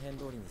南 Bullets. アーヘン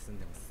通りに住ん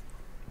でます。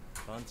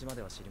番地ま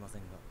では知りませ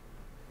んが。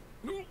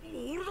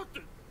俺だっ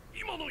て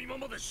今の今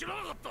まで知ら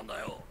なかったんだ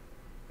よ。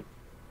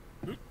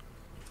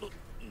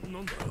な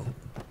んだよ。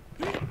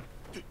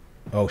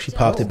 Oh, she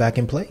popped it back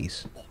in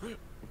place.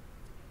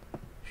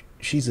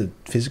 She's a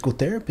physical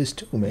therapist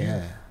too, man.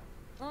 Yeah.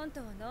 あん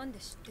たはなんで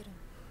知ってる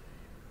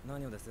の？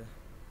何をです？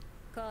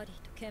カーリー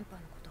とケンパー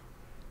のこと。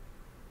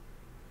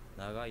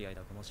長い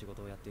間この仕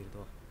事をやっている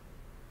と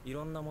い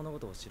ろんな物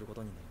事を知るこ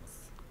とになりま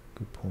す。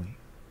 Good point.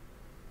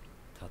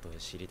 たとえ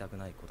知りたく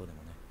ないことでも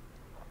ね。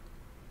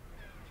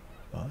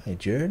 All right,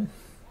 Jared.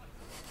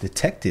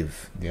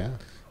 Detective. Yeah.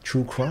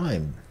 True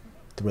crime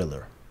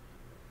thriller.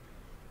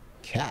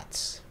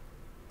 Cats.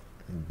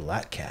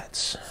 Black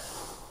cats.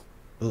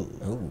 Ooh.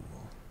 Oh.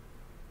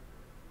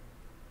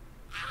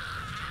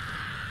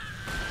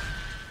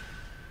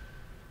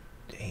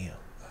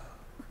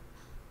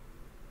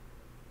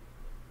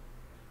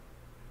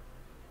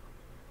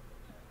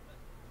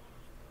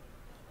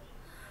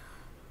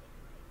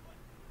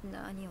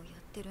 何をやっ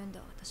てるんだ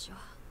私は。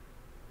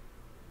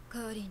カ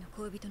ーリーの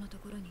恋人のと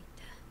ころに行っ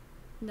て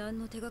何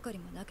の手がかり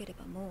もなけれ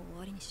ばもう終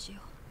わりにしよ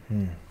う。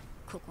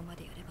ここま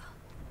でやれば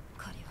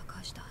借りは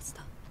返したはず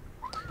だ。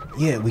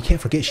 Yeah, we can't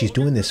forget she's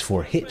doing this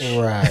for Hitch.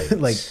 Right.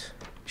 Like,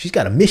 she's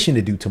got a mission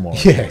to do tomorrow.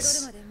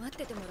 Yes. 戻るまで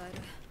待っててもらえ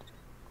る？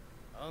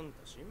あんた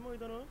新米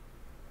だな。こ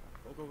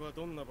こが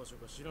どんな場所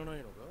か知らない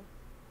のか？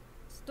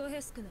スト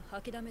ヘスクの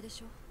吐きだめで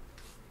しょ。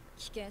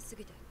危険す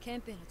ぎて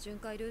憲兵の巡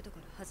回ルートか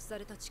ら外さ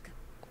れた地区。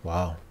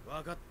 Wow.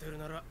 分かってる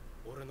なら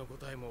俺の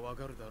答えも分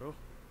かるだろ。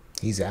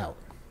 He's out.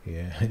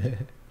 Yeah.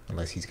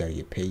 Unless he's got to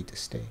get paid to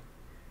stay.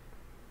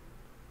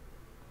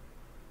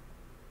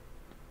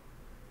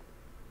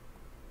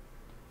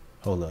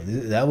 Hold on.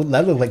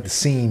 That looked like the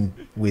scene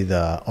with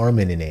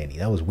Armin and Annie.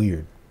 That was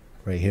weird.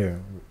 Right here.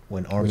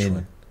 When Armin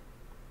one?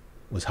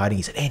 was hiding,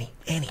 he said, Annie,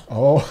 Annie.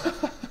 Oh.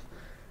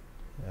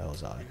 That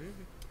was odd.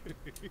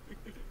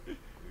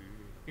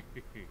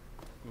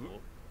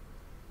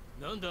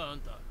 なんだあん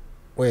た。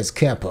 Where's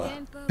Kemper? ケ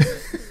ンパーボル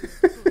ツという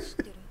男を知っ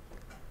てる？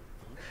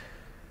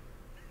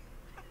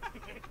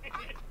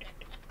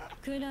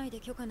区内で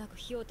許可なく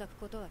火を焚く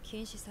ことは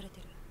禁止されて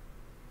る。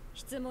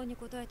質問に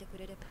答えてく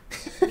れれ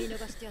ば見逃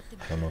してやって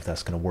も I don't know if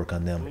that's going to work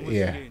on them.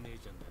 Yeah.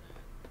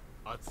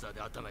 暑さ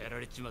で頭やら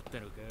れちまった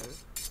のか？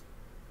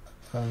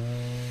 Uh,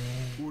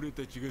 俺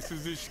たちが涼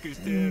しくし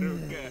てやろう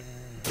か。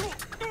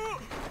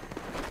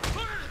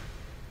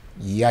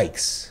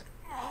 yikes.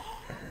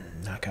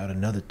 Knock out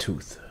another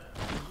tooth.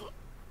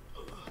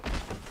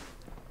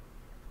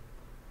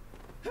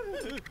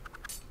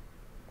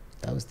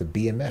 That was the BMF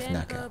ケンパ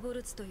ー knockout. ボ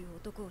ルツという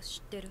男を知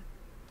ってる？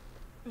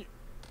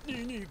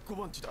 225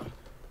番地だ。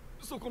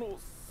そこの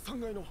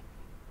3階の。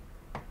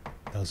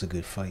 That was a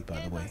good fight, ケ by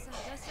ン the パー way. さん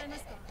いらっしゃいま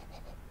すか？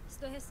ス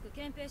トヘスク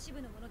憲兵支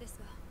部のものです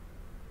が。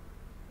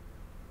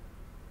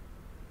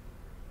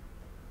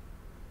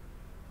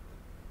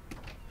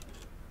 お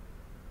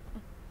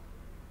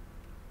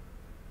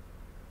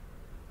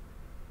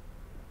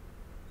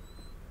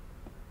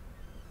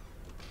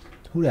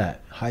Who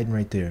that? Hiding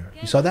right there.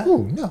 You saw that?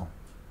 Oh, no.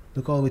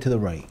 Look all the way to the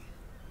right.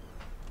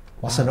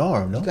 That's an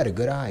arm, no? You got a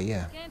good eye,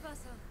 yeah.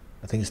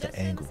 I think it's the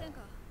angle.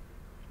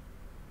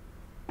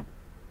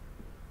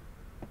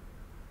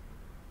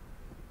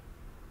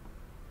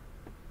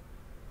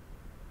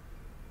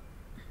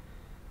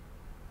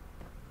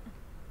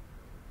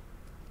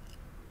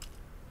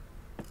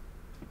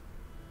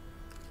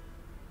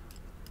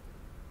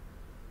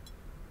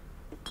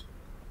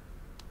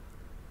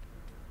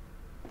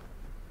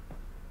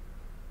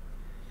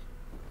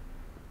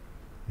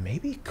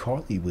 Maybe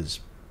Carly was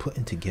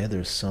putting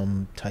together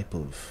some type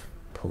of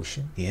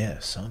potion. Yeah,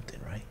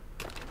 something, right?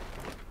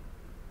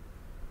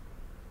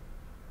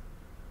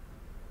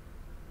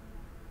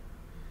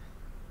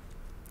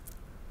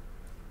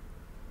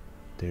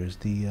 There's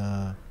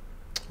the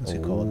what's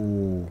it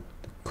called?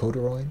 The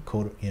corduroy?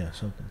 Yeah,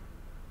 something.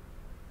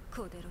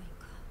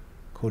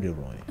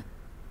 Corduroy.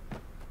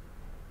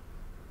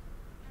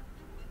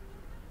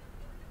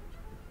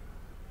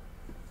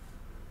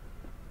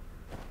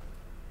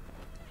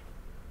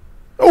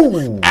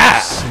 Oh,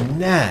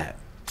 snap.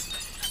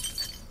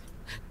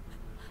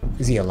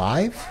 Is he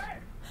alive?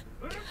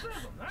 What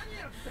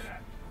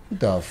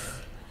the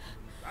f...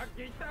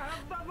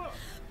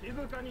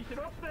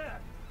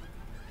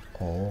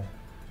 Oh.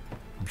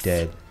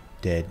 Dead.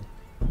 Dead.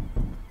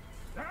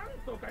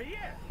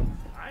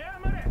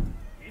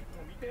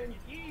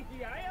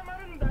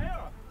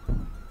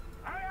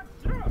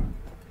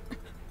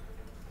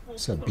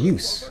 It's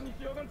abuse.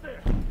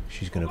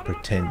 She's gonna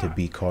pretend to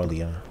be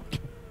Carly, huh?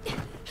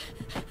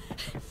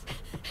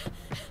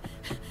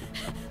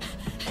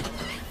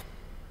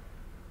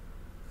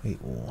 Wait,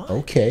 what?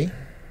 Okay.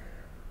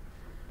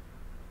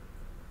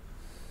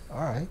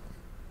 Alright.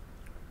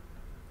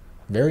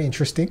 Very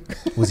interesting.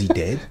 Was he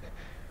dead?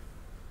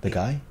 The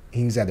guy?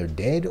 He was either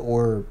dead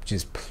or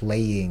just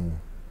playing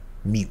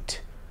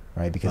mute,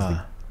 right?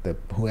 Because the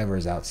whoever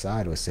is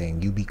outside was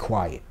saying, "You be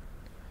quiet."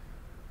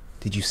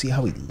 Did you see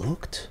how he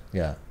looked?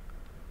 Yeah.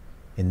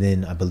 And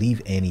then I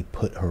believe Annie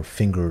put her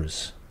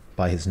fingers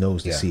by his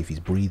nose to see if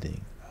he's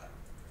breathing.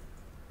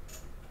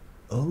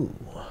 Oh.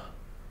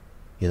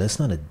 Yeah, that's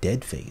not a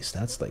dead face.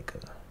 That's like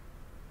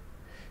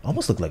a...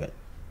 Almost look like a...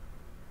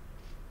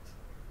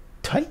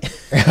 Titan?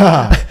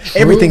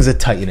 Everything's a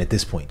Titan at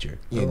this point, Jared.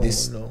 Yeah,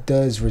 this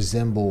does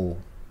resemble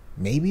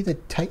maybe the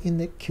Titan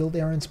that killed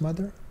Aaron's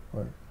mother?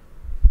 Or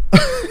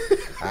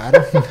I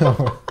don't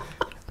know.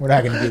 We're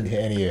not going to get into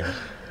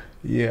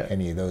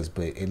any of those,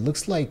 but it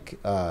looks like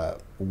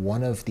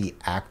one of the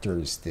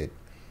actors that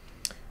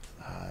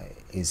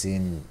is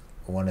in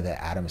one of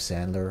the Adam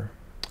Sandler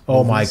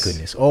Oh my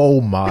goodness.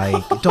 Oh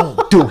my.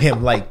 Don't do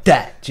him like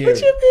that, Jared.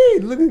 What you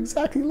mean? Look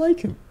exactly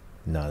like him.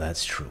 No,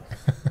 that's true.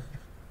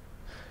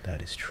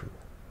 That is true.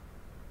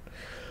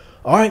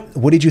 All right.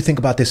 What did you think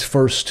about this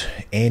first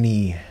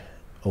Annie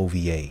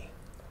OVA?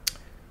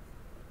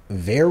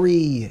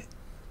 Very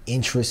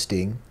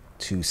interesting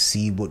to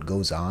see what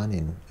goes on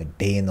in a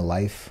day in the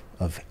life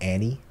of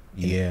Annie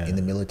in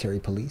the military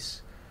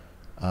police.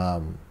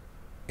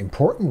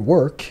 Important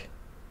work,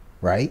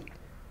 right?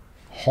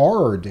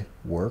 Hard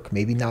work,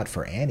 maybe not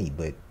for Annie,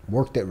 but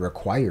work that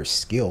requires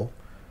skill,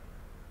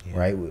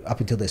 right?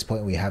 Up until this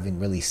point, we haven't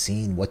really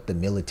seen what the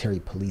military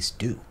police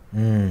do.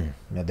 You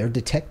know, they're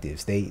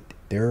detectives.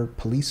 They're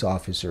police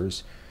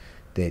officers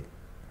that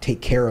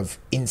take care of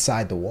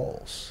inside the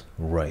walls,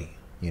 right?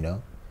 You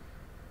know.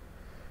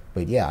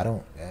 But yeah, I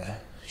don't.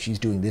 She's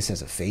doing this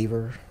as a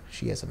favor.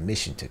 She has a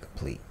mission to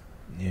complete.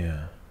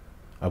 Yeah,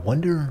 I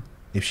wonder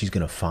if she's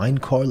gonna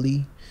find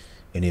Carly.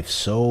 And if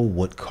so,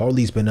 what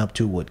Carly's been up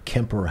to, what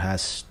Kemper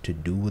has to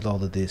do with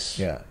all of this.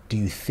 Yeah. Do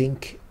you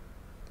think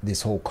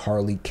this whole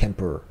Carly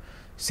Kemper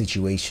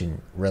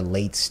situation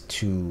relates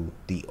to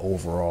the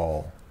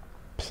overall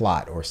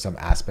plot or some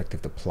aspect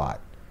of the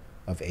plot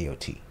of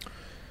AOT?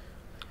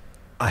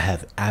 I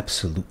have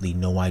absolutely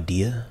no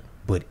idea.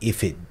 But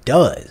if it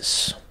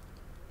does,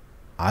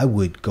 I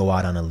would go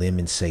out on a limb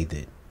and say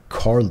that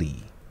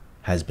Carly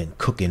has been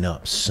cooking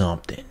up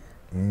something.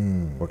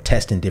 Or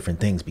testing different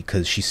things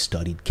because she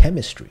studied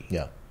chemistry.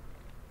 Yeah.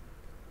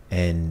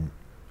 And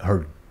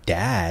her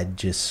dad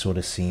just sort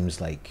of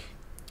seems like,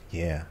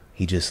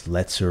 he just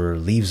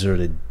leaves her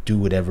to do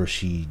whatever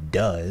she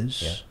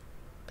does. Yeah.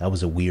 That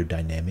was a weird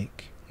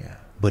dynamic. Yeah.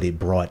 But it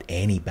brought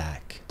Annie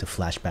back to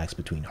flashbacks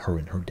between her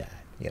and her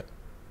dad. Yep.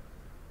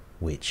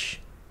 Which,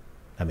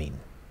 I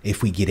mean,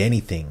 if we get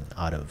anything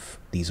out of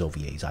these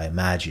OVAs, I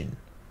imagine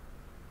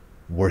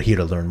we're here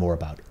to learn more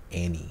about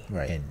Annie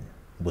and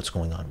what's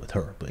going on with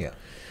her. But damn.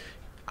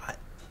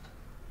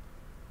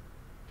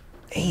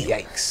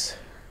 Yikes.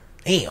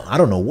 Damn, I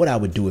don't know what I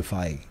would do if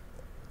I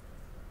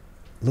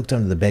looked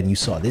under the bed and you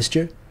saw this,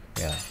 Jer.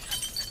 Yeah.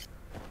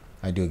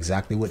 I do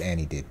exactly what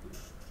Annie did.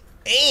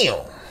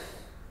 Damn.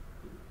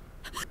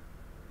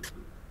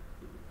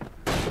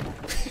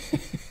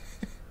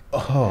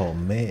 Oh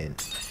man.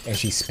 And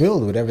she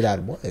spilled whatever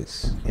that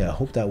was. Yeah, I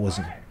hope that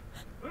wasn't.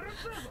 And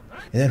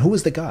then who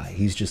was the guy?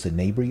 He's just a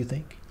neighbor, you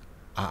think?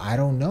 I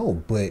don't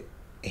know, but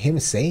him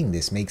saying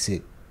this makes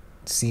it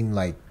seem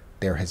like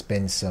there has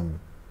been some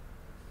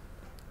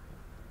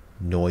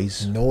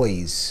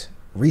noise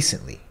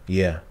recently.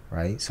 Yeah.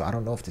 Right? So I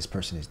don't know if this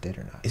person is dead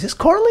or not. Is this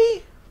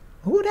Carly?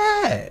 Who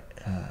that?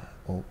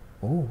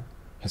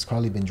 Has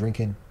Carly been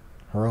drinking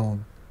her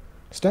own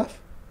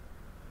stuff?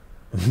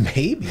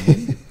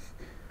 Maybe.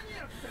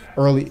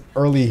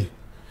 early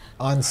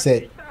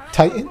onset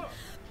Titan?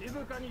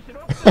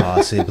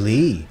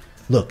 Possibly.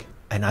 Look,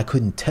 and I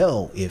couldn't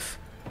tell if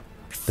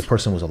the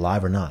person was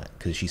alive or not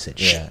because she said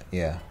shit.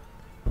 Yeah.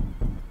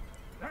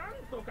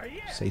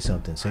 Say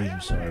something. Say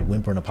you're sorry.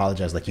 Whimper and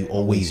apologize like you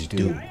always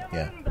do.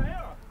 Yeah.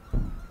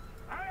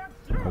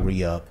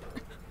 Hurry up.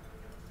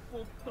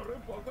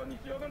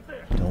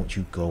 Don't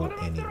you go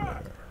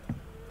anywhere.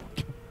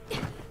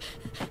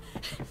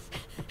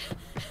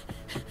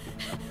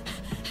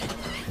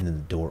 And then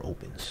the door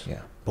opens.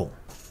 Yeah. Boom.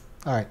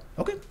 All right.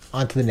 Okay.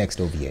 On to the next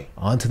OVA.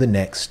 On to the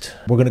next.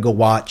 We're going to go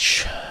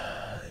watch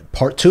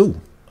part 2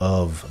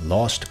 of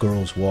Lost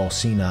Girls Wall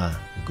Sina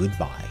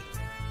Goodbye.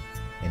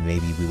 And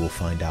maybe we will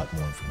find out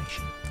more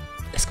information.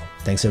 Let's go.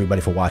 Thanks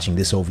everybody for watching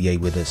this OVA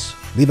with us.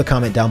 Leave a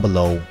comment down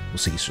below. We'll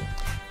see you soon.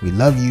 We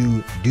love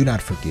you. Do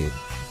not forget.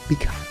 Be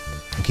kind.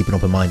 And keep an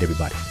open mind,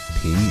 everybody.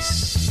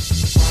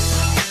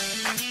 Peace.